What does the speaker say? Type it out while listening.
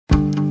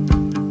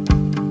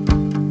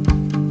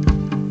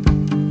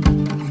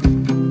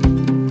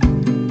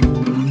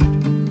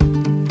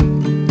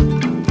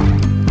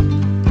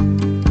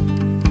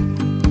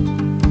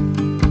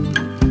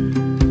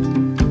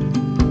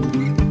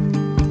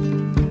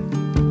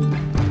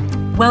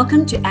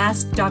Welcome to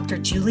Ask Dr.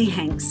 Julie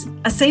Hanks,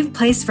 a safe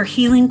place for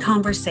healing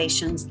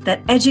conversations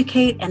that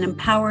educate and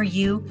empower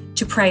you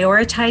to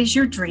prioritize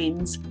your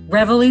dreams,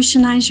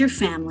 revolutionize your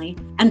family,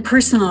 and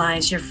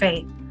personalize your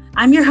faith.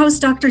 I'm your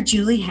host, Dr.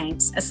 Julie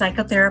Hanks, a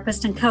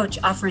psychotherapist and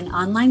coach offering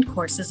online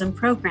courses and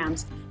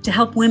programs to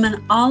help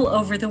women all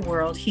over the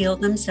world heal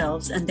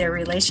themselves and their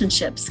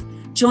relationships.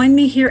 Join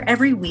me here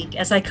every week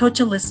as I coach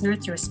a listener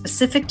through a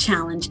specific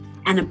challenge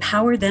and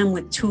empower them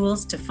with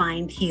tools to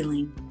find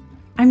healing.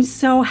 I'm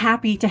so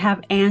happy to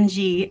have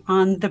Angie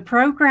on the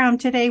program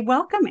today.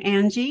 Welcome,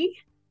 Angie.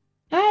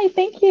 Hi,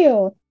 thank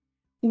you.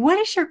 What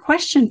is your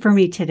question for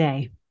me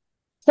today?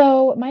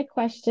 So my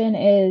question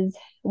is,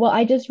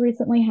 I just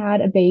recently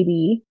had a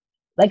baby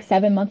like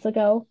 7 months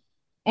ago,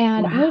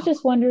 and I was Wow.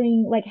 just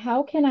wondering, like,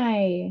 how can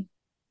I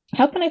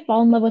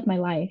fall in love with my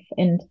life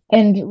and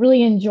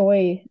really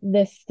enjoy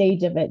this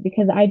stage of it?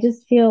 Because I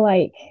just feel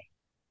like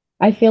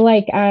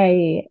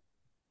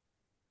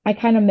I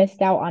kind of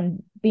missed out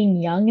on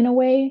being young in a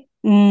way.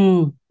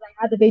 Mm, I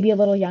had the baby a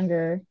little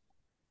younger,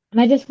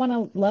 and I just want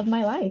to love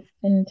my life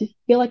and just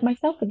feel like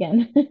myself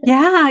again.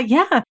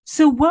 yeah.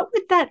 So what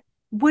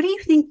do you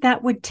think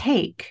that would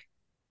take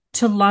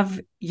to love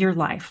your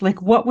life? Like,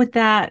 what would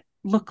that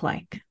look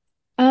like?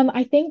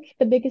 I think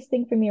the biggest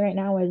thing for me right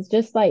now is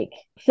just like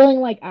feeling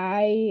like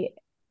I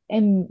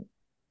am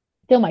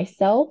still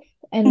myself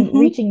and Hmm.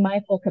 reaching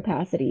my full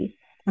capacity.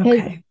 Because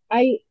Okay.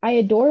 I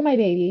adore my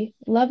baby,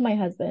 love my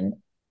husband,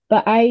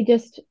 but I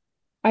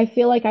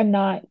feel like I'm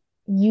not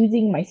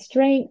using my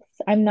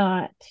strengths. I'm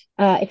not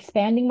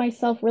expanding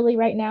myself really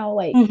right now.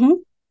 Like, Hmm.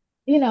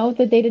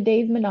 the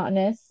day-to-day is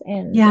monotonous,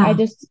 and I Yeah.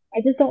 just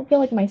I just don't feel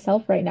like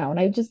myself right now. And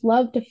I just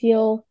love to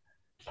feel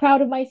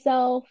proud of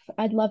myself.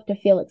 I'd love to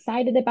feel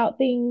excited about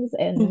things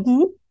and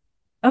Hmm.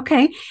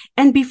 Okay.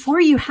 And before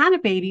you had a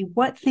baby,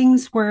 what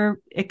things were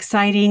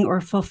exciting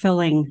or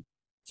fulfilling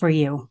for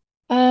you?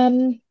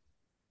 um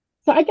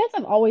so I guess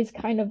I've always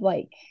kind of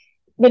like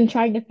been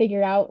trying to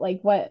figure out like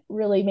what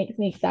really makes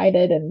me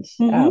excited and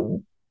Hmm.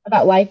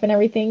 about life and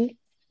everything.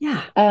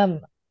 Yeah.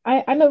 Um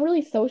I'm a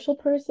really social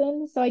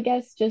person, so I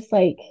guess just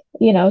like,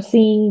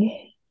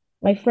 seeing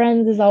my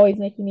friends is always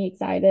making me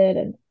excited.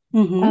 And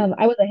Hmm.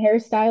 I was a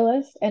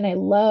hairstylist and I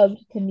loved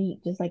to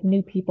meet just like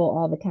new people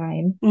all the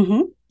time.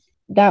 Hmm.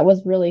 That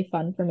was really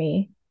fun for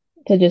me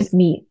to just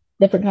meet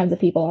different kinds of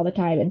people all the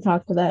time and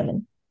talk to them.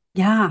 And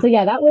Yeah. so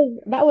yeah, that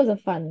was a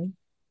fun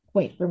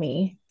point for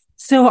me.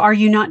 So are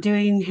you not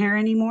doing hair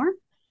anymore?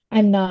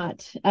 I'm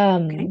not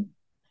Okay.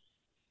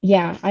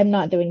 yeah, I'm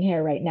not doing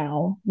hair right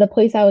now. The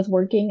place I was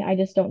working, I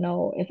just don't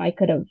know if I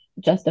could have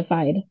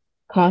justified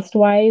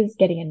cost-wise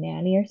getting a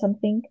nanny or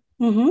something.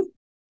 Hmm.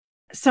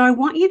 So I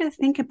want you to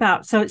think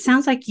about, so it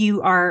sounds like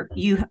you are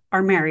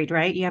married,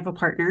 right? You have a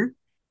partner.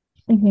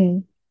 Hmm.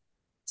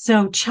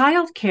 So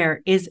childcare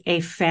is a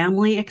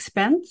family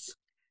expense.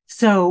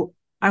 So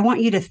I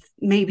want you to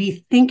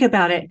maybe think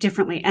about it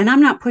differently. And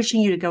I'm not pushing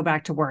you to go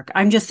back to work.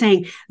 I'm just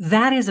saying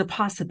that is a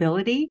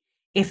possibility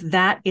if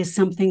that is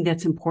something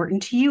that's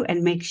important to you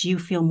and makes you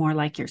feel more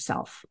like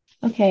yourself.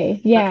 Okay,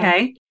 yeah.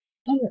 Okay.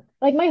 And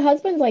like my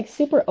husband's like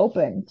super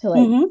open to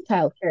like Hmm.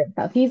 childcare and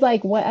stuff. He's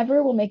like,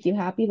 whatever will make you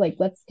happy, like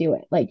let's do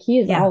it. Like he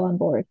is Yeah. all on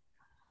board.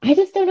 I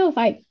just don't know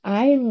if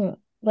I'm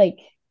like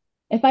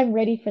if I'm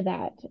ready for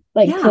that,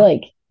 like to Yeah.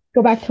 like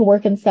go back to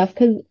work and stuff,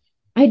 because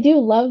I do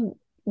love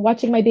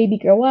watching my baby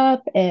grow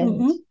up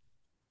and Hmm.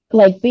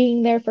 like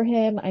being there for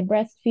him. I'm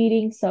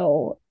breastfeeding,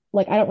 so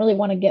like I don't really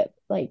want to get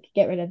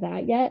rid of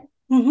that yet.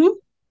 Hmm.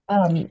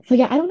 So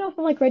yeah, I don't know if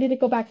I'm like ready to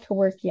go back to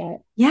work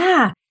yet.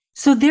 Yeah.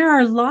 So there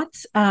are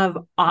lots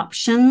of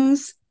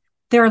options.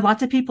 There are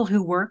lots of people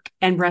who work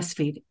and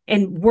breastfeed,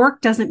 and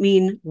work doesn't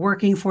mean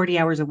working 40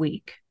 hours a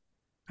week,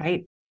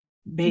 right?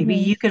 Maybe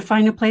Hmm. you could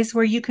find a place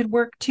where you could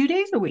work 2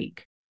 days a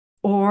week.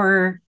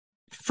 Or,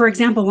 for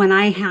example, when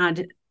I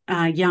had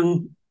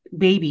young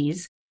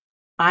babies,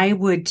 I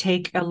would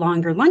take a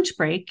longer lunch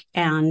break,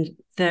 and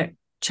the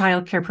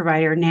childcare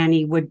provider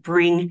nanny would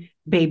bring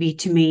baby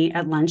to me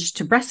at lunch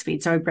to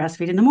breastfeed. So I would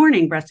breastfeed in the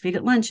morning, breastfeed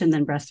at lunch, and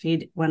then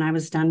breastfeed when I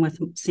was done with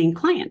seeing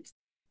clients.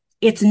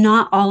 It's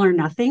not all or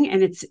nothing.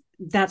 And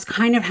that's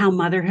kind of how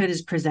motherhood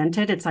is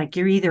presented. It's like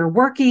you're either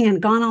working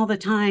and gone all the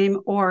time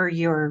or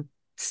you're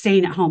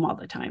staying at home all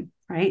the time,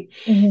 right?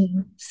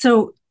 Hmm.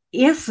 So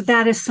if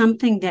that is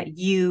something that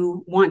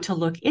you want to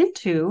look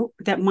into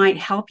that might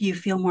help you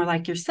feel more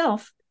like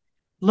yourself,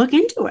 look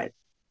into it.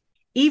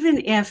 Even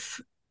if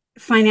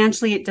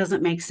financially it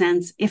doesn't make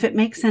sense, if it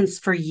makes sense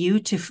for you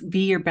to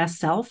be your best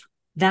self,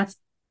 that's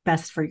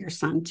best for your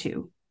son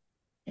too.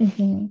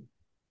 Hmm.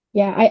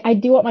 Yeah, I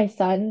do want my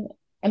son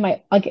and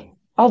my like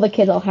all the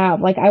kids I'll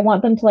have. Like I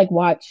want them to like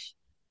watch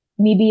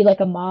me be like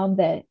a mom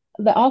that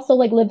also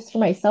like lives for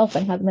myself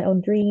and has my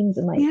own dreams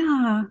and like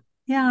Yeah.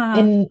 Yeah.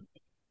 and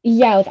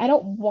yeah, like I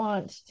don't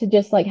want to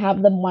just like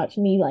have them watch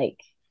me like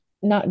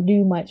not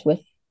do much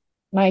with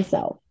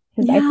myself,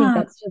 because I think Yeah.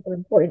 that's super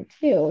important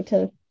too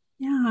to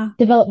Yeah.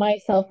 develop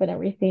myself and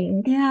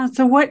everything. Yeah.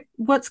 So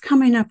what's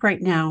coming up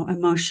right now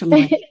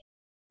emotionally?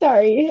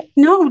 Sorry.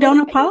 No, I, don't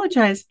I guess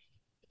apologize.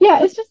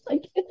 yeah, it's just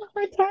like it's a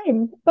hard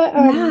time. But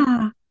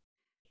Yeah.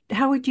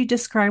 How would you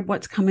describe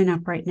what's coming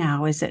up right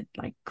now? Is it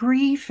like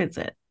grief? Is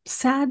it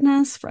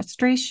sadness,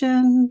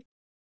 frustration?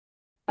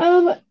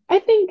 I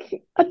think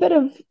a bit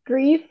of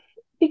grief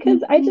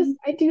because Hmm.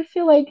 I do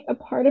feel like a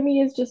part of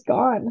me is just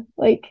gone.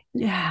 Like,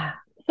 Yeah.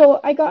 so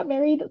I got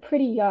married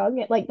pretty young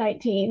at like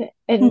 19,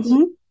 and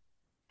Hmm.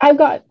 I've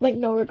got like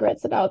no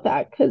regrets about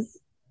that because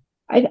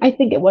I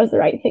think it was the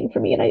right thing for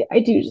me, and I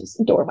do just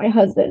adore my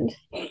husband.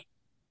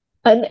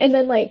 And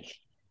then like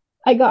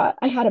I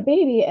had a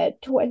baby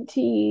at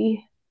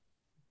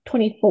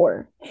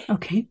 24,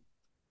 Okay.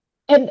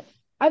 and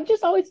I've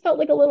just always felt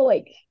like a little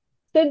like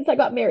since I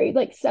got married,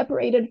 like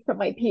separated from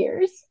my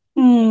peers.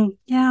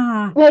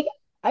 Yeah. Like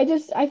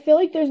I feel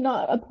like there's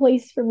not a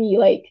place for me.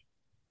 Like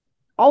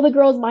all the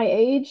girls my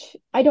age,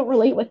 I don't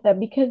relate with them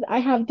because I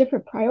have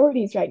different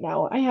priorities right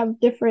now. I have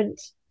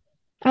different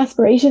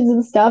aspirations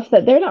and stuff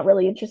that they're not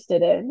really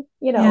interested in,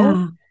 you know?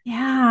 Yeah.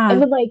 Yeah.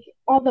 And then like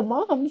all the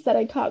moms that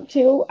I talk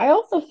to, I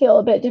also feel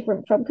a bit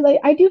different from because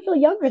I do feel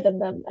younger than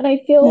them. And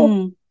I feel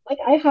Mm, like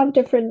I have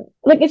different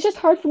like it's just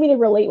hard for me to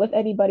relate with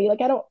anybody.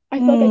 Like I feel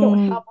like I don't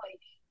have mm. like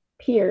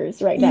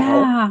peers right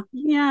now. Yeah.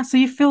 Yeah. So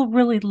you feel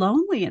really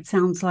lonely, it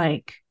sounds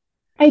like.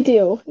 I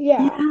do.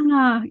 Yeah.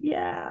 Yeah.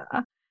 Yeah.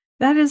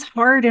 That is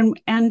hard.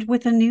 And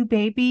with a new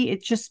baby,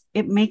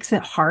 it makes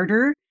it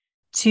harder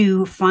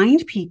to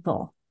find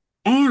people.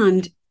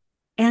 And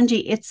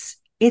Angie, it's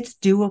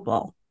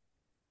doable.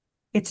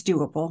 It's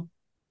doable.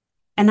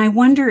 And I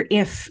wonder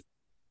if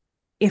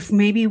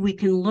maybe we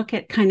can look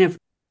at kind of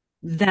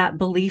that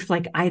belief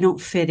like I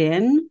don't fit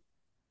in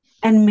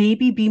and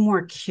maybe be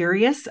more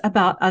curious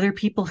about other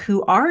people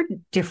who are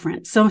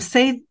different. So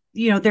say,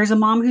 there's a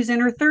mom who's in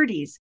her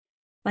 30s.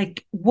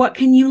 Like, what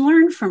can you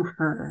learn from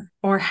her?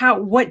 Or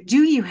what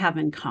do you have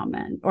in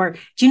common? Or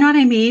do you know what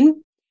I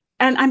mean?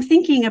 And I'm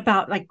thinking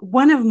about like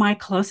one of my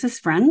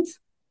closest friends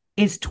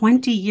is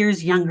 20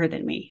 years younger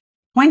than me.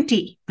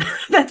 20.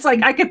 That's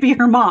like I could be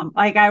her mom.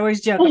 Like I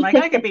always joke, I'm like,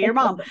 I could be your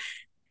mom.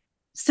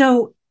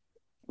 So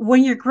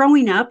when you're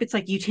growing up, it's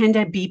like you tend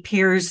to be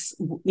peers,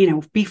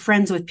 be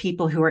friends with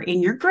people who are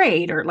in your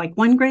grade or like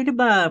one grade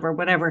above or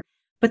whatever.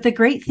 But the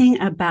great thing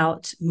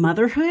about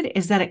motherhood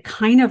is that it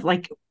kind of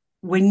like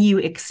when you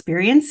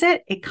experience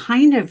it, it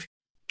kind of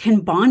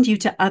can bond you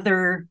to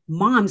other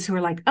moms who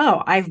are like,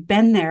 oh, I've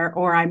been there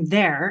or I'm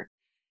there.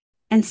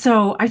 And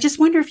so I just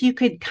wonder if you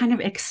could kind of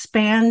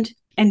expand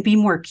and be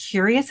more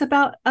curious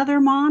about other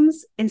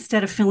moms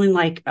instead of feeling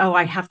like, oh,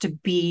 I have to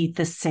be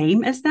the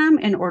same as them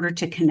in order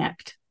to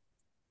connect.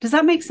 Does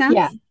that make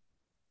Yeah, sense?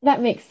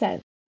 that makes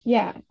sense.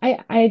 Yeah,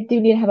 I do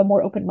need to have a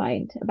more open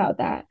mind about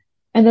that.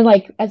 And then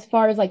like as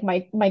far as like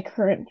my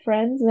current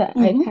friends that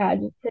I've Hmm.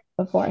 had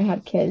before I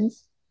had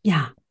kids,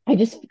 Yeah.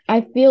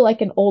 I feel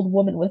like an old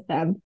woman with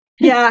them.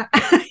 Yeah.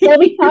 They'll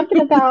be talking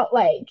about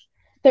like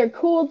their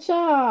cool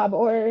job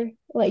or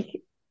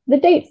like the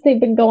dates they've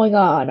been going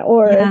on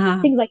or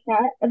Yeah. things like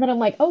that. And then I'm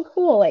like, oh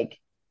cool, like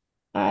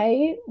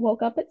I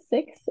woke up at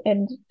 6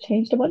 and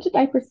changed a bunch of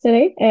diapers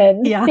today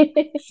and Yeah.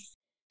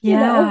 you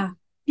know, Yeah.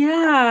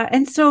 Yeah.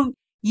 And so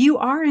you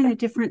are in a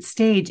different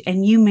stage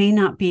and you may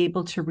not be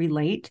able to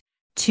relate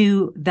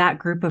to that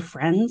group of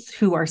friends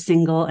who are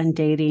single and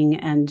dating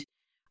and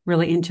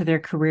really into their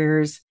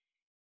careers.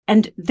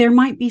 And there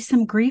might be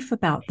some grief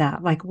about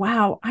that. Like,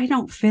 wow, I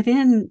don't fit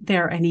in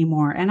there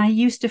anymore. And I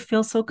used to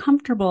feel so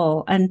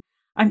comfortable. And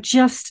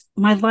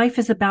my life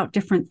is about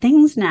different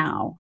things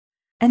now.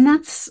 And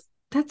that's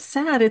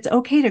sad. It's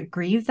okay to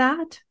grieve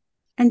that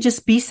and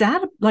just be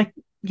sad. Like,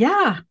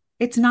 yeah,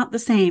 it's not the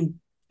same.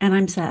 And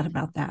I'm sad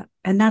about that.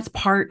 And that's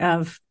part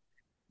of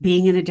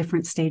being in a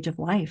different stage of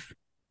life,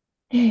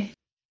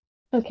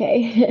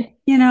 okay.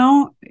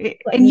 Letting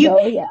and go,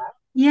 yeah.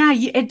 yeah,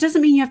 it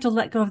doesn't mean you have to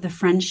let go of the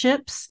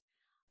friendships,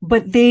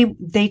 but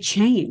they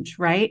change,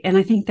 right? And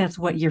I think that's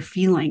what you're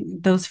feeling.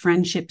 Those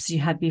friendships you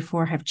had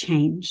before have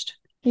changed.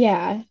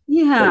 Yeah.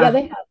 Yeah, Yeah.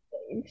 they have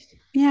changed.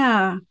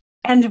 Yeah.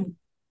 And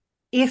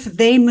if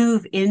they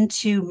move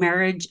into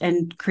marriage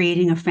and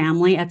creating a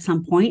family at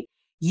some point,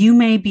 you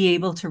may be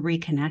able to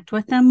reconnect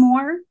with them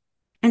more.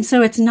 And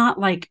so it's not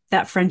like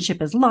that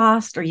friendship is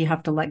lost or you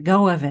have to let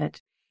go of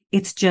it.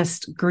 It's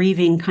just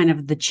grieving kind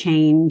of the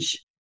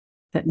change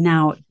that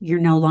now you're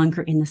no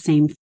longer in the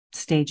same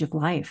stage of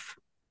life.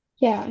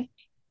 Yeah.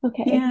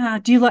 Okay. Yeah.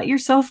 Do you let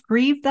yourself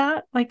grieve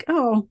that? Like,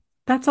 oh,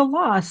 that's a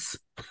loss.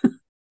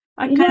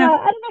 I Yeah, kind of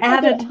I don't know if I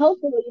do it added.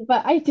 healthily,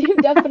 but I do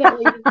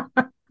definitely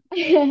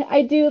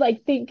I do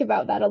like think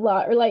about that a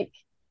lot or like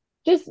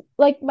just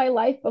like my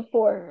life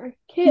before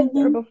kids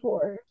or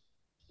Mhm.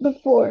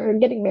 before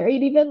getting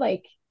married even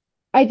like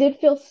I did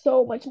feel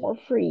so much more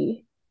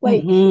free.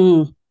 Like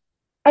Mhm.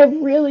 I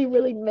really,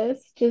 really miss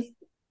just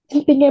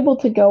being able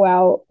to go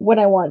out when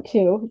I want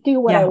to, do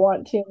what I Yeah.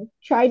 want to,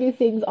 try new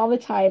things all the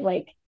time.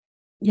 Like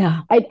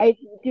Yeah. I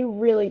do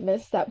really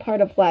miss that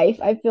part of life.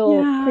 I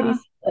feel pretty Yeah.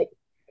 like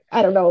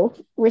I don't know,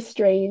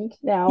 restrained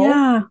now.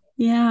 Yeah.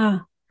 Yeah.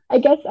 I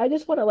guess I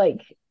just want to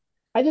like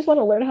I just want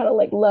to learn how to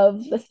like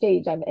love the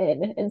stage I'm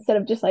in instead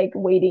of just like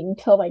waiting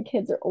till my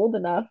kids are old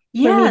enough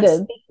for me Yes.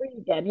 to be free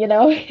again, you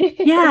know?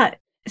 Yeah.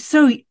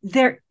 So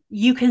there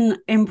you can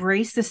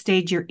embrace the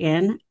stage you're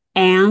in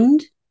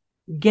and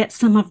get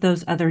some of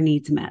those other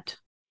needs met.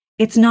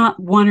 It's not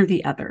one or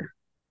the other.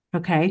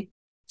 Okay.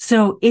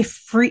 So if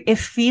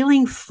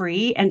feeling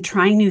free and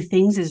trying new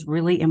things is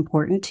really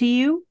important to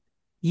you,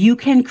 you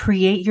can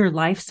create your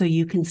life so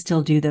you can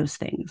still do those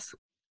things,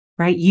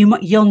 right?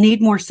 You'll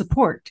need more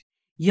support.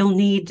 You'll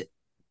need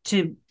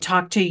to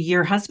talk to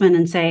your husband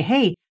and say,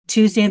 "Hey,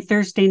 Tuesday and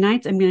Thursday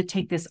nights, I'm going to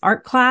take this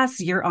art class.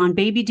 You're on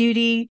baby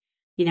duty.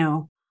 You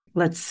know,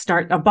 let's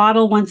start a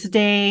bottle once a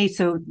day."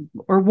 So,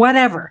 or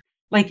whatever.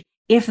 Like,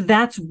 if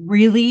that's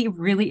really,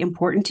 really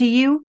important to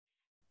you,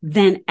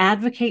 then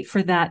advocate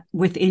for that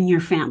within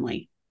your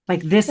family.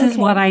 Like, this is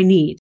what Okay. I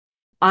need.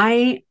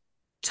 I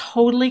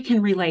totally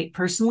can relate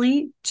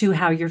personally to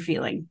how you're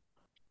feeling.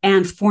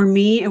 And for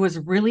me, it was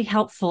really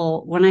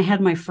helpful when I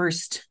had my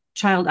first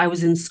child. I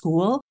was in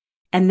school,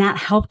 and that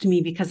helped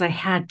me because I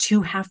had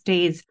 2 half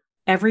days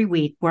every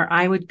week where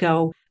I would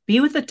go be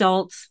with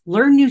adults,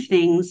 learn new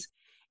things.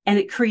 And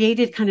it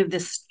created kind of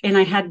this, and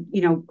I had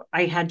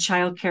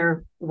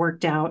childcare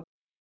worked out,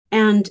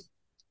 and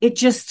it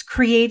just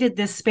created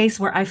this space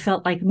where I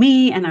felt like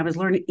me and I was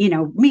learning,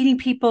 meeting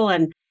people,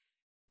 and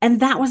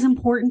that was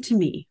important to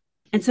me.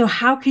 And so,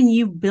 how can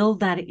you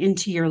build that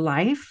into your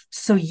life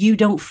so you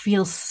don't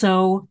feel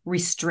so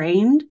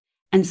restrained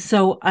and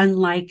so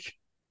unlike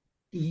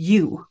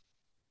you?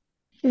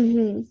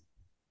 Hmm.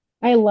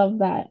 I love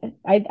that.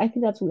 I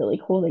think that's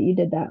really cool that you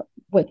did that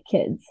with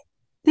kids.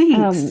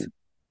 Thanks. Um,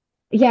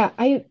 yeah,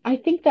 I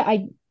think that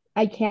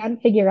I can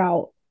figure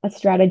out a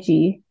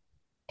strategy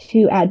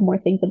to add more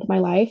things into my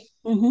life.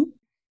 Mm-hmm.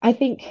 I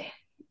think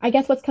I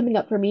guess what's coming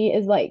up for me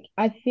is like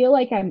I feel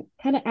like I'm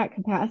kind of at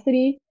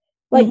capacity.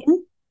 Like Mm-hmm.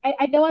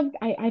 I know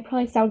I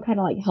probably sound kind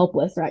of like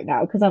helpless right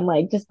now because I'm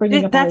like just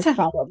bringing up all That's these a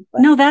problems,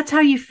 but no, that's how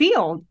you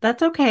feel.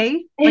 That's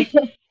okay. Like,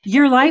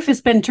 your it's life has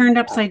just been turned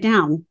upside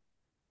down,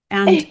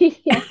 and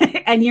yeah,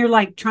 and you're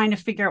like trying to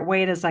figure out,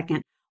 wait a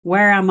second,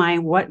 where am I?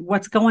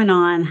 What's going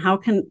on?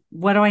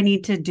 What do I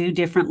need to do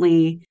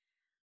differently?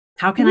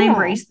 How can I yeah.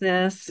 embrace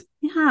this?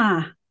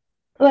 Yeah.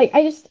 Like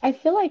I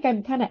feel like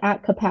I'm kind of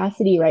at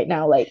capacity right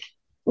now. Like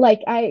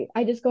I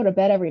just go to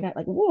bed every night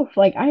like woof,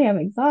 like I am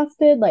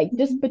exhausted. Like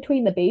just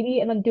between the baby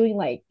and then doing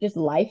like just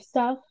life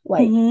stuff,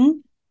 like Mm-hmm.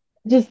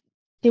 just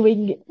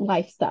doing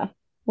life stuff.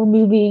 We're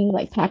moving,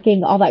 like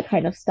packing, all that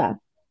kind of stuff.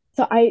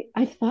 So I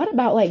thought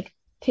about like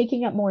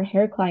taking up more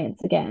hair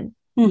clients again,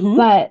 Mm-hmm.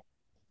 but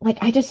like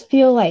I just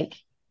feel like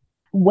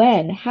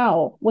when,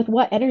 how, with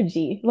what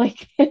energy?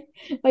 Like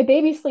my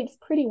baby sleeps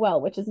pretty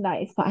well, which is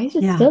nice, but I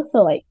just Yeah. still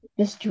feel like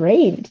just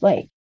drained.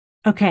 Like,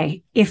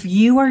 Okay. If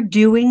you are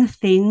doing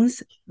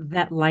things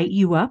that light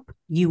you up,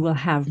 you will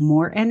have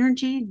more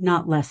energy,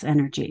 not less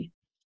energy.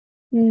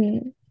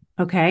 mm,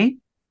 Okay.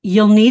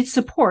 You'll need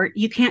support.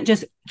 You can't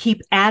just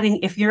keep adding.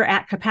 If you're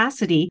at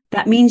capacity,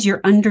 that means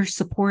you're under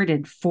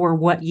supported for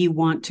what you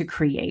want to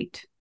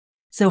create.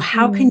 So,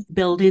 how can mm, you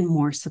build in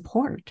more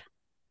support?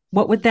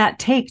 What would that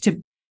take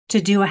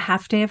to do a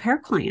half day of hair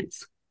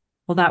clients?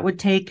 Well, that would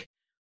take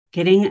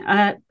getting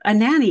a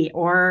nanny,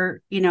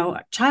 or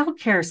a child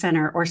care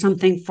center or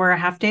something for a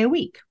half day a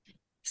week.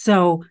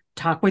 So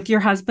talk with your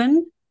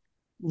husband,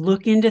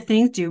 look into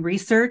things, do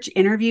research,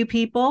 interview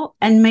people,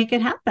 and make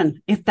it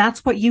happen if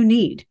that's what you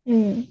need.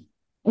 mm.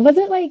 Was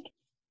it like,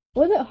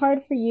 was it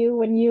hard for you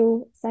when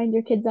you signed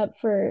your kids up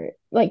for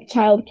like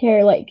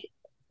childcare?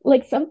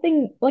 Like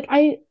something like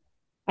I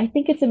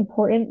think it's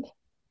important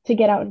to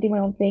get out and do my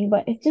own thing,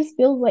 but it just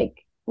feels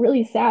like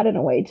really sad in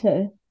a way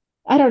to,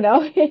 I don't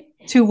know,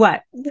 To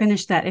what?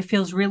 Finish that. It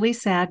feels really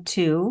sad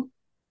too.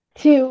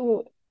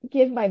 to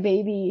give my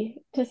baby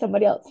to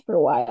somebody else for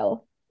a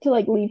while, to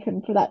like leave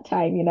him for that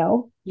time, you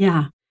know?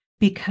 Yeah,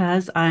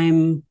 because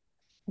I'm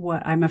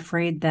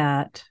afraid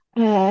that.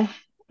 Uh,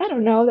 I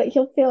don't know that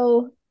he'll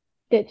feel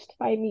ditched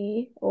by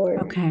me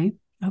or Okay.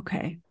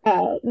 Okay.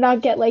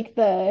 not get like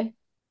the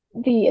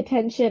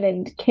attention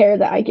and care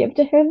that I give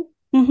to him.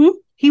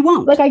 He Like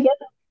won't. I guess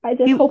I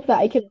just He hope that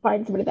I can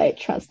find somebody that I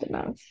trust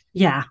enough.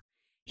 Yeah.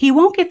 He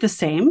won't get the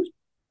same.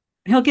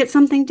 He'll get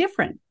something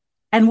different.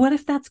 And what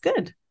if that's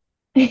good?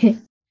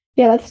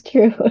 Yeah, that's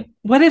true.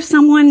 What if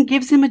someone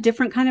gives him a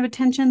different kind of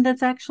attention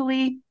that's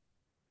actually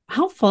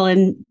helpful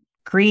in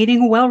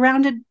creating a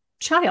well-rounded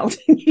child?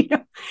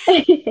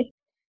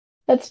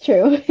 That's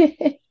true.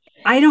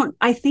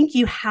 I think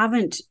you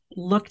haven't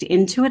looked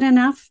into it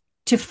enough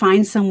to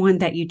find someone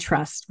that you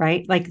trust,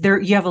 right? Like,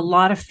 you have a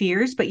lot of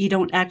fears, but you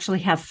don't actually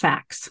have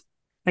facts.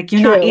 Like,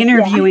 you're not True. Yeah.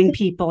 interviewing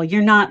people,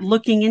 you're not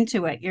looking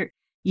into it.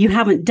 You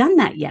haven't done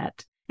that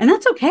yet. And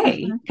that's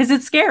okay Uh-huh. because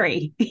it's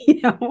scary.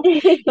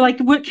 Like,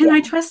 what can I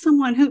Yeah. trust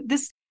someone who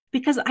this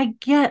because I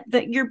get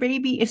that your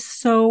baby is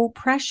so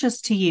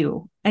precious to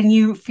you and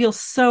you feel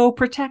so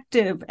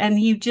protective and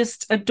you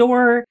just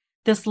adore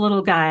this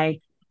little guy,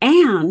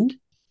 and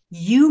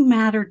you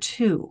matter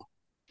too.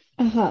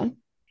 Uh-huh.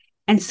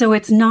 And so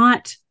it's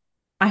not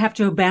I have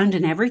to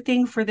abandon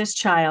everything for this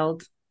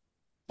child,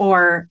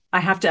 or I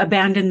have to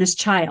abandon this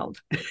child.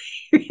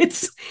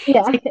 It's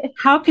Yeah. like,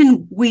 how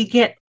can we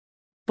get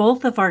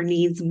both of our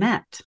needs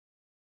met?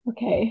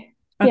 Okay.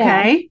 Yeah.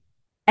 Okay.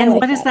 I And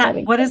like that. That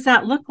makes what sense. does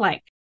that look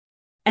like?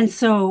 And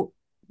so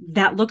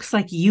that looks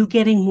like you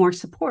getting more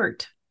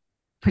support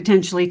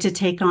potentially to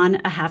take on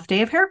a half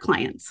day of hair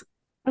clients.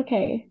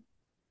 Okay.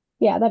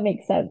 Yeah, that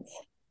makes sense.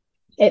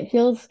 It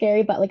feels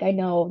scary, but like I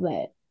know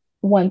that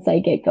once I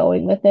get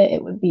going with it,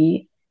 it would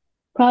be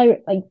probably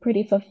like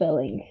pretty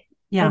fulfilling.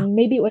 Yeah. And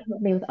maybe it would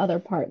help me with other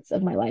parts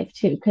of my life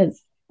too, because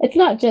it's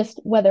not just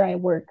whether I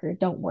work or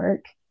don't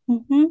work.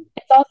 Mm-hmm.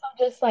 It's also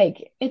just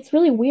like it's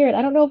really weird.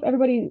 I don't know if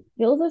everybody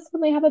feels this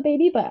when they have a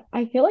baby, but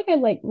I feel like I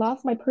like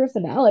lost my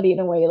personality in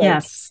a way. Like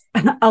Yes.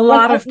 A when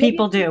lot I of maybe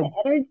people it's just the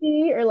do.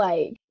 energy or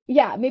like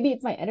yeah, maybe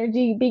it's my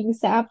energy being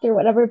sapped or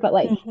whatever, but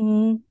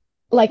Mm-hmm.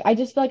 like I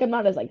just feel like I'm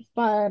not as like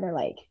fun or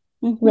like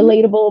Mm-hmm.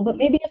 relatable. But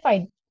maybe if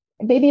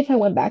I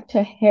went back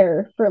to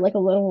hair for like a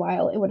little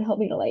while, it would help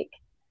me to like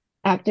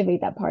activate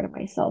that part of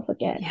myself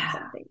again or Yeah.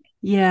 something.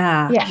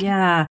 Yeah. Yeah,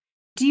 Yeah.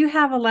 Do you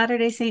have a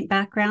Latter-day Saint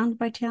background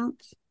by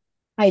chance?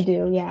 I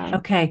do. Yeah.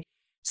 Okay.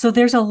 So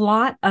there's a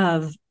lot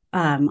of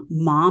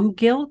mom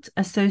guilt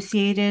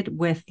associated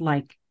with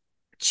like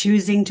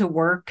choosing to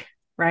work,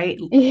 right?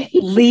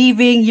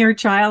 Leaving your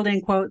child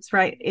in quotes,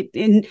 right?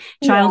 In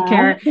Yeah.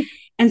 childcare.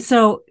 And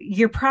so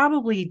you're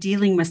probably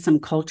dealing with some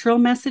cultural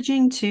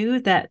messaging too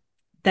that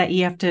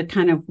you have to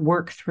kind of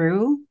work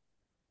through.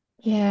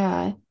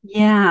 Yeah.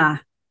 Yeah.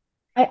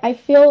 I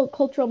feel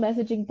cultural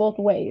messaging both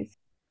ways.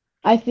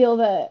 I feel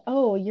that,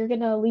 oh, you're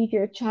gonna leave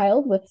your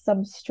child with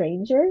some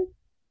stranger.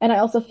 And I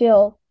also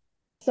feel,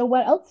 so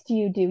what else do?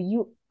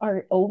 You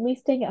are only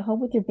staying at home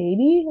with your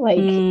baby? Like,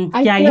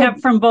 I Yeah, you feel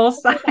have from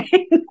both both sides.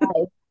 sides.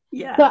 So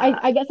Yeah.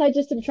 I guess I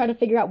just am trying to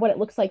figure out what it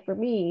looks like for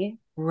me,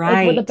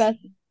 like what the Right.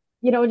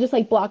 best, just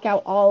like block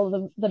out all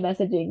of the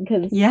messaging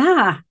because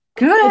Yeah. I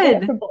get it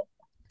Good. from both.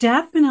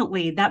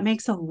 Definitely. That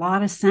makes a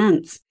lot of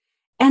sense.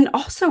 And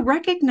also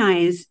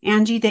recognize,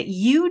 Angie, that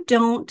you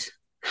don't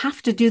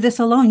have to do this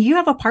alone. You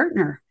have a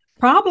partner.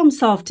 Problem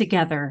solve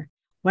together.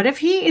 What if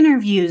he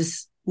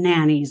interviews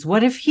nannies?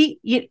 What if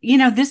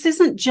this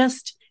isn't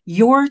just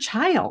your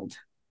child.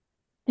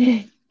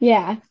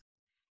 Yeah,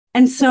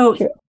 And that's so,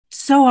 true.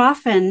 so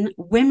often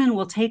women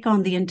will take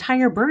on the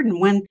entire burden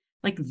when,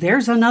 like,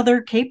 there's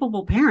another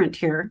capable parent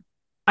here.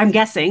 I'm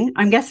guessing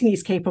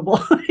he's capable.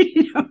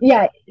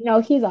 Yeah,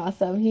 no, he's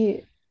awesome.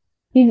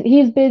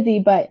 He's busy,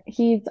 but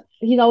he's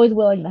always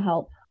willing to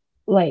help,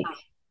 like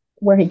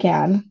where he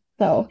can.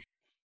 So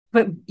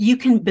But you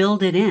can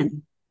build it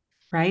in,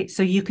 right?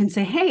 So you can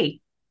say, hey,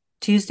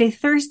 Tuesday,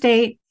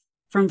 Thursday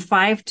from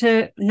 5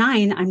 to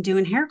 9, I'm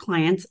doing hair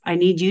clients. I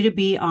need you to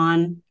be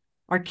on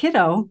our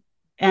kiddo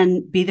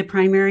and be the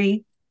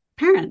primary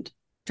parent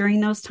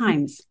during those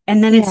times.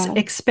 And then it's yeah.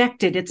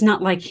 expected. It's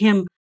not like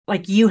him,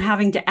 like you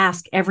having to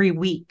ask every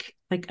week,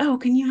 like, oh,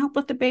 can you help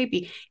with the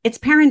baby? It's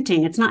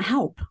parenting, it's not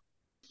help.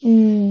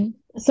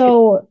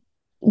 So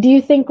do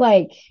you think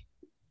like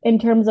in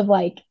terms of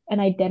like an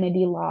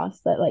identity loss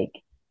that like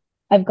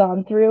I've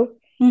gone through,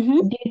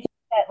 Mm-hmm. do you think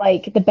that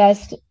like the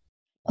best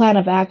plan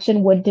of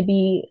action would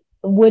be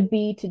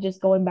to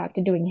just going back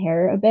to doing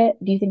hair a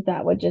bit? Do you think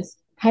that would just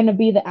kind of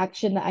be the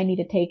action that I need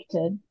to take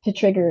to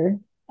trigger,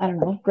 I don't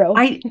know, growth?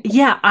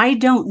 I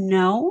don't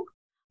know,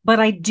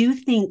 but I do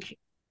think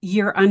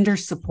you're under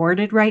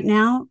supported right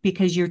now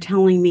because you're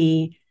telling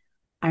me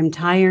I'm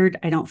tired.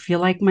 I don't feel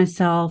like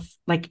myself.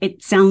 Like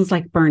it sounds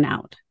like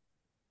burnout.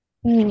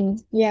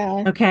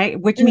 Yeah. Okay.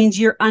 Which Mm, means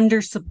you're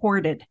under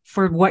supported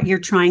for what you're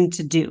trying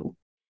to do.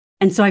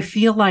 And so I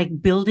feel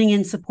like building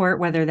in support,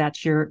 whether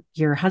that's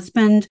your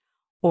husband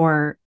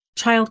or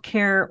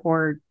childcare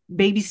or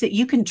babysit,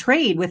 you can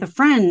trade with a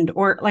friend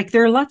or like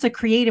there are lots of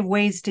creative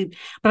ways to,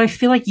 but I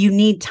feel like you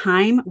need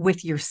time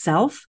with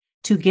yourself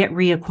to get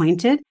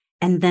reacquainted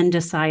and then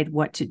decide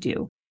what to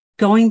do.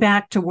 Going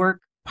back to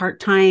work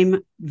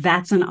part-time,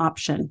 that's an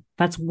option.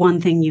 That's one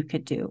thing you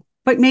could do.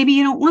 But maybe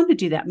you don't want to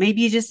do that.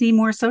 Maybe you just need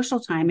more social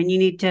time and you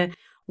need to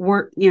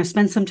work,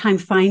 spend some time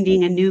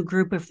finding a new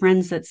group of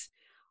friends that's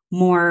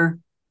more,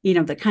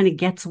 that kind of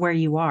gets where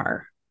you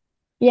are.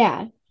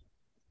 yeah.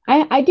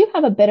 I do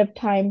have a bit of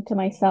time to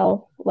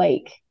myself,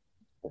 like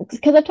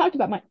because I've talked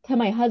about my to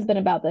my husband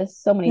about this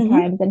so many Mm-hmm.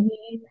 times,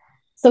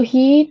 and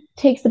he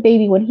takes the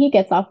baby when he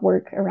gets off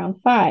work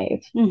around 5.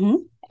 Mm-hmm.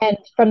 And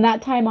from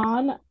that time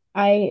on,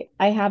 I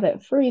have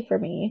it free for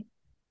me.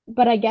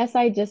 But I guess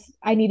I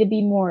need to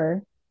be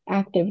more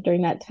active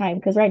during that time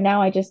because right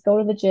now I just go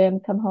to the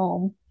gym, come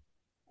home,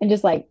 and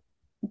just like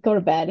go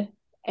to bed.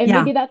 And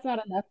Yeah. maybe that's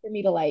not enough for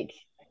me to like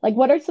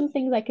what are some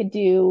things I could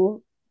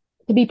do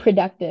to be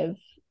productive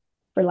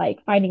for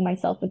like finding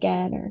myself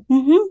again or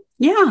Mm-hmm.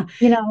 Yeah.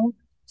 you know?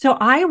 So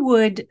I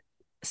would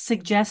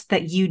suggest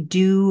that you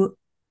do,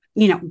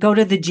 go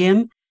to the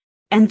gym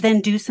and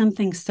then do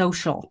something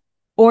social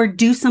or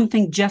do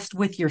something just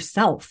with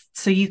yourself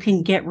so you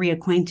can get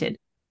reacquainted.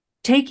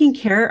 taking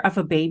care of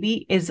a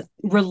baby is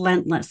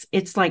relentless.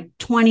 It's like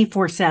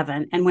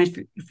 24/7.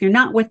 And if you're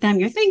not with them,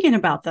 you're thinking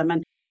about them.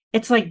 And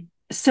it's like,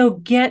 so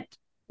get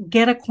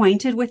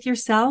acquainted with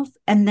yourself.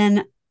 And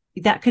then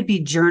that could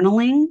be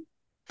journaling.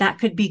 That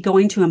could be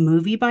going to a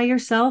movie by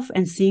yourself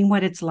and seeing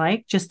what it's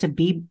like just to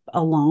be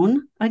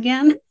alone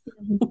again,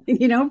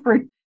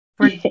 for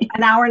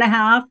an hour and a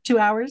half, 2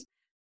 hours.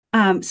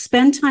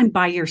 Spend time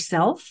by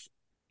yourself,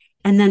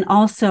 and then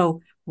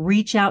also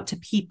reach out to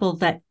people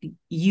that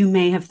you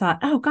may have thought,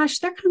 oh gosh,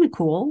 they're kind of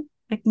cool.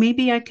 Like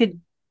maybe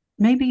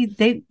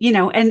they,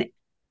 and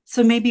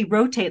so maybe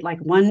rotate, like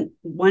one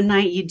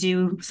night you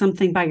do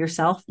something by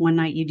yourself, one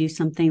night you do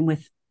something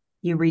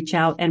you reach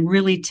out and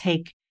really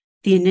take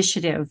the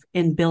initiative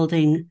in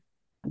building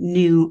a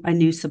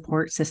new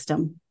support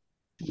system,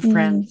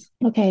 friends.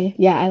 Okay.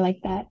 Yeah, I like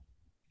that.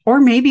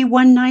 Or maybe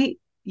one night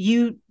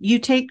you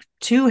take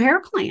 2 hair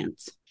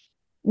clients.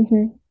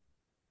 Mm-hmm.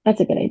 That's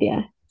a good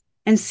idea.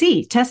 And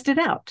test it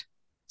out.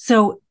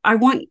 So I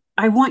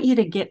want you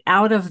to get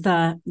out of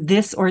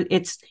this, or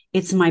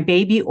it's my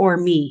baby or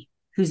me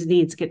whose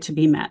needs get to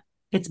be met.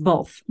 It's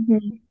both,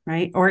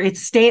 right? Or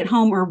it's stay at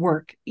home or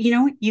work.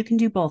 You can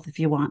do both if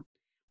you want.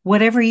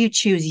 Whatever you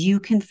choose, you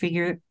can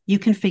figure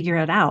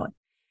it out.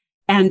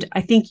 And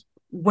I think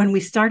when we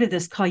started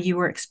this call, you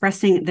were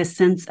expressing this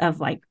sense of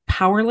like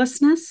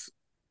powerlessness.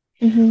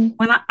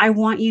 When I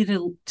want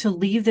you to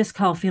leave this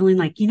call feeling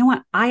like, you know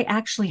what, I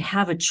actually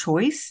have a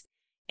choice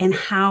in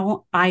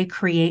how I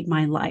create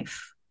my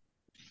life.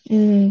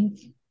 And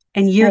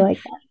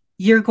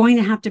you're going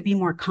to have to be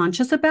more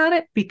conscious about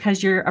it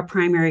because you're a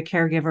primary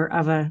caregiver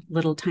of a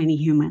little tiny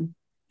human.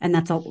 And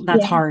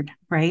that's hard,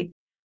 right?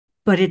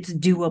 But it's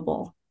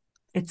doable.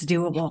 It's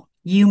doable.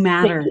 You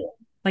matter.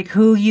 Like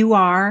who you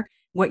are,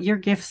 what your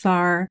gifts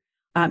are,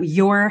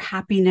 your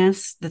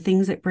happiness, the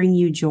things that bring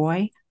you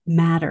joy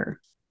matter,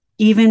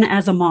 even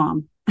as a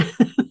mom,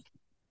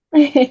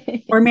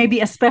 or maybe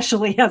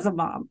especially as a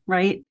mom,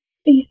 right?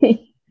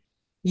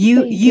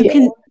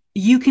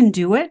 You can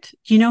do it.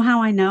 Do you know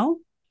how I know?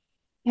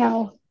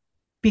 How?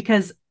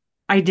 Because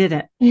I did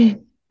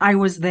it. I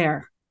was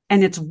there,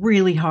 and it's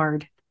really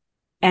hard,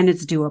 and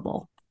it's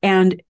doable.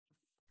 And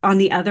on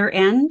the other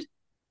end,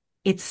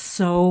 it's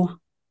so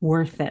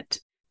worth it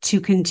to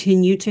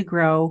continue to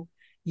grow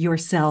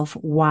yourself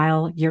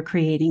while you're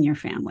creating your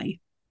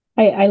family.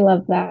 I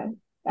love that.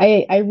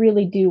 I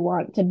really do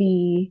want to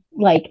be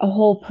like a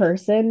whole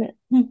person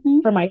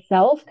for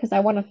myself because I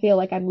want to feel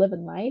like I'm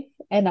living life.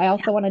 And I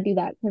also want to do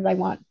that because I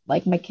want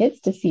like my kids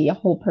to see a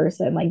whole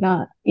person, like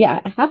not,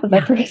 half of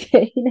a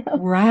person,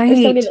 Right.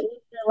 There's somebody that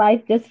lives their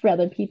life just for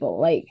other people.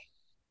 Like,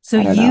 so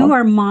you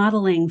are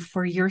modeling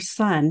for your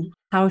son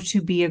how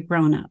to be a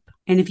grown-up.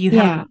 And if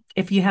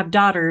you have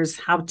daughters,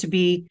 how to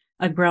be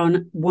a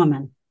grown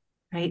woman,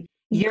 right?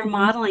 You're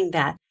modeling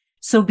that.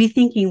 So be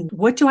thinking,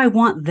 what do I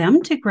want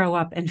them to grow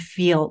up and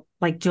feel?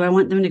 Like, do I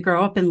want them to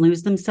grow up and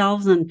lose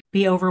themselves and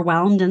be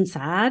overwhelmed and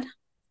sad?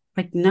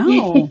 Like,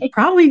 no,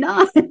 probably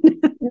not.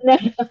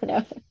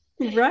 No.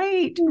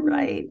 Right.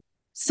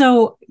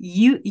 So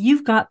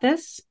you've got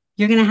this.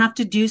 You're going to have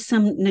to do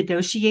some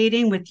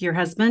negotiating with your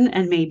husband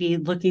and maybe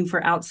looking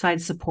for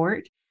outside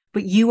support,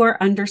 but you are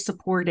under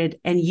supported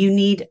and you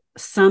need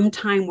some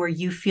time where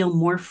you feel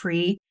more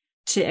free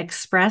to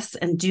express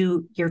and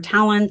do your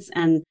talents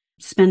and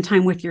spend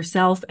time with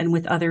yourself and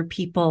with other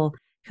people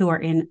who are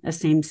in a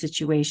same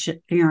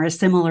situation or a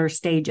similar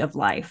stage of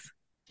life.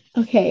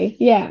 Okay.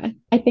 Yeah.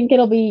 I think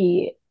at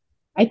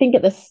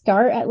the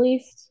start, at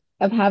least,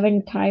 of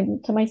having time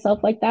to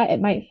myself like that,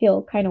 it might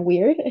feel kind of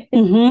weird.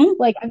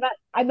 Like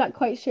I'm not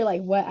quite sure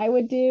like what I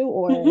would do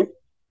or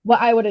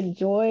what I would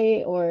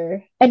enjoy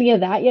or any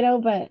of that,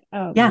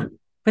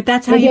 but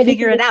that's how you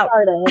figure it out.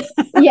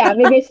 Yeah,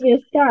 maybe I should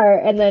just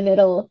start and then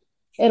it'll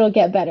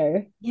get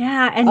better.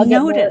 Yeah, and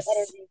notice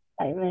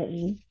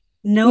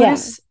Yeah.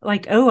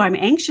 Like, oh, I'm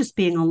anxious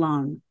being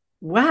alone.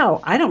 Wow,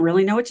 I don't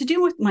really know what to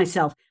do with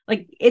myself.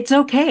 Like, it's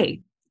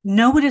okay.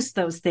 Notice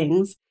those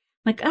things.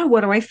 Like, oh,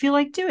 what do I feel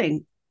like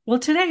doing? Well,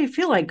 today I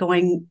feel like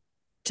going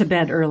to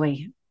bed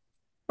early,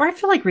 or I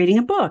feel like reading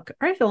a book,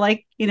 or I feel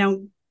like,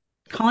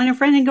 calling a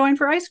friend and going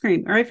for ice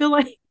cream, or I feel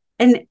like,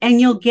 and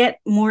you'll get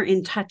more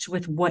in touch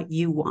with what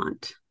you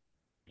want.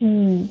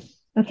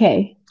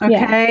 Okay.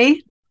 Yeah.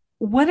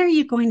 What are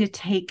you going to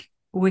take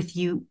with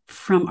you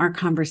from our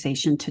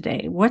conversation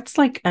today? What's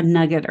like a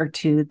nugget or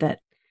two that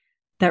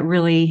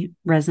really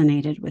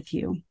resonated with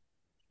you?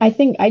 I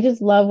think I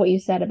just love what you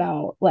said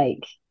about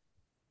like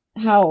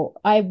how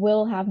I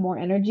will have more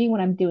energy when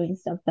I'm doing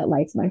stuff that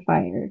lights my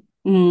fire.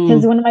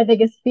 Because one of my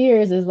biggest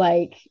fears is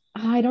like,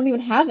 I don't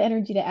even have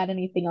energy to add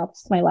anything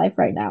else to my life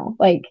right now.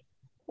 Like,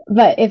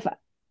 but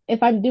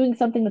if I'm doing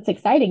something that's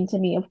exciting to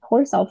me, of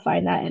course I'll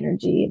find that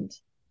energy. And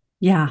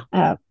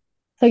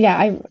so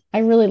yeah, I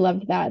really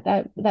loved that.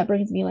 That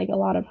brings me like a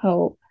lot of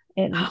hope.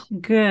 And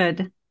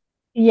good.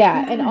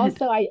 Yeah. Good. And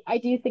also I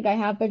do think I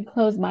have been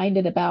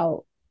closed-minded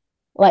about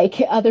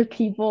like other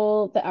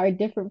people that are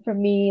different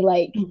from me,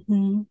 like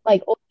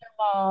older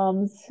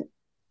moms.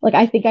 Like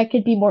I think I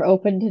could be more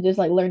open to just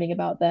like learning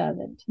about them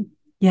and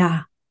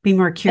Yeah. Be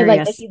more Like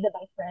curious. he's a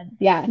best friend.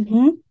 Yeah.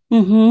 Hmm.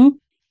 Hmm.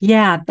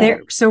 Yeah. So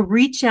So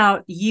reach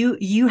out.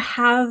 You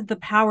have the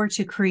power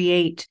to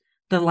create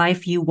the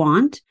life you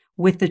want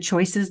with the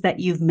choices that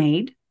you've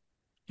made.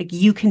 Like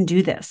you can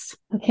do this.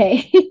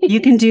 okay.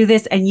 You can do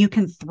this and you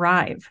can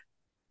thrive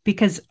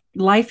because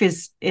life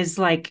is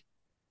like,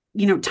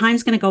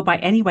 time's going to go by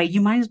anyway.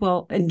 You might as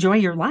well enjoy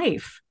your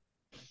life.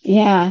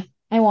 Yeah,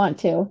 I want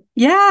to.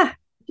 Yeah.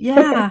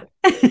 Yeah.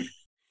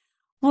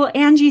 Well,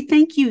 Angie,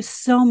 thank you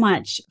so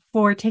much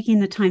for taking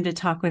the time to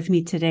talk with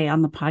me today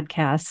on the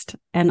podcast.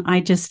 And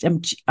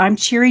I'm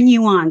cheering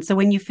you on. So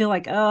when you feel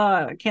like,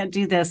 oh, I can't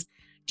do this,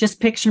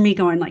 just picture me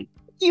going like,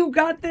 you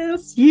got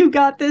this. You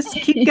got this.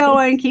 Keep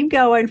going. Keep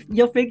going.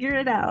 You'll figure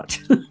it out.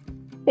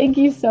 Thank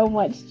you so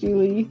much,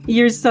 Julie.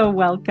 You're so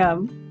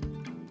welcome.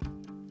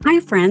 Hi,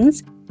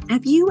 friends.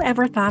 Have you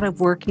ever thought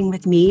of working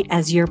with me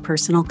as your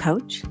personal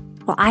coach?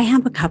 Well, I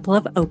have a couple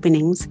of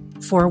openings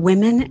for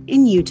women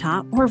in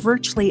Utah or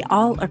virtually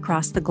all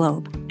across the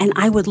globe, and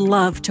I would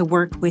love to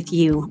work with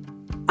you.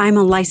 I'm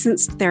a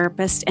licensed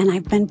therapist, and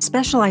I've been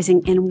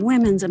specializing in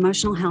women's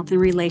emotional health and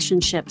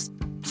relationships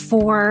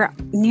for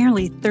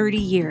nearly 30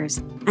 years,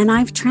 and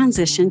I've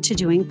transitioned to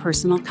doing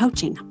personal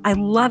coaching. I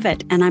love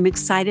it, and I'm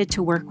excited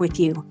to work with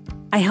you.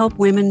 I help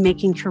women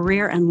making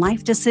career and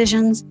life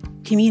decisions,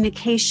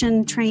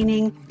 communication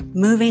training,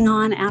 moving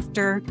on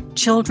after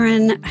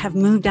children have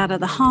moved out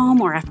of the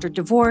home or after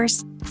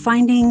divorce,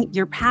 finding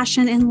your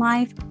passion in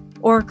life,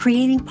 or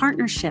creating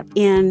partnership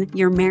in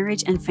your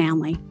marriage and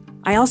family.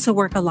 I also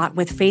work a lot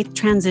with faith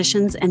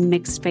transitions and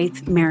mixed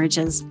faith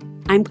marriages.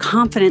 I'm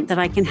confident that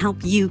I can help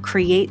you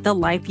create the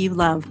life you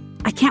love.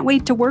 I can't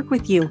wait to work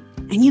with you.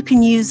 And you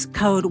can use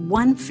code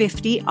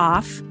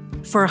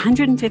 150OFF for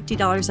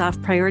 $150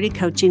 off priority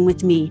coaching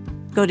with me.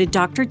 Go to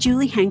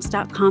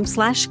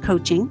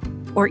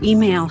drjuliehanks.com/coaching or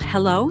email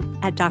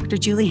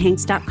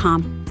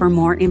hello@drjuliehanks.com for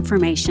more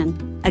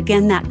information.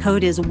 Again, that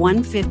code is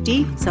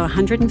 150, so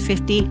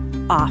 150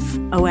 off,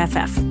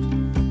 OFF.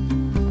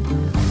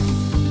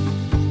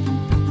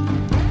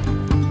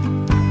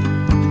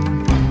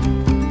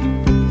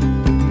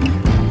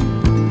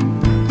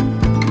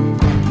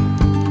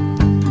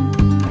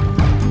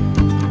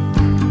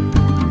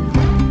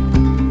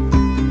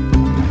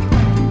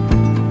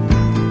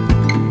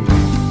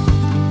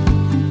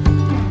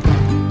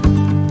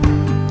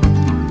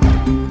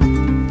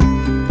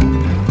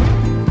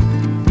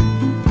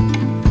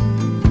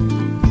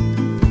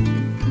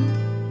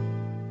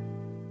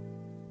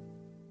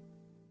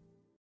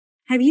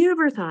 Have you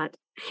ever thought,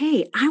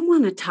 hey, I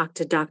want to talk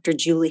to Dr.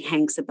 Julie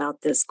Hanks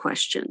about this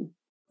question?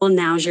 Well,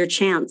 now's your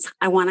chance.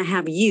 I want to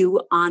have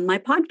you on my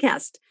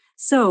podcast.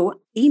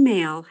 So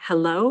email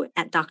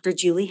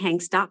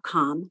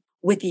hello@drjuliehanks.com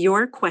with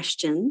your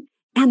question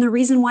and the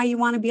reason why you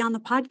want to be on the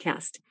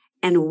podcast.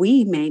 And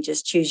we may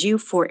just choose you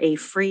for a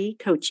free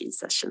coaching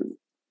session.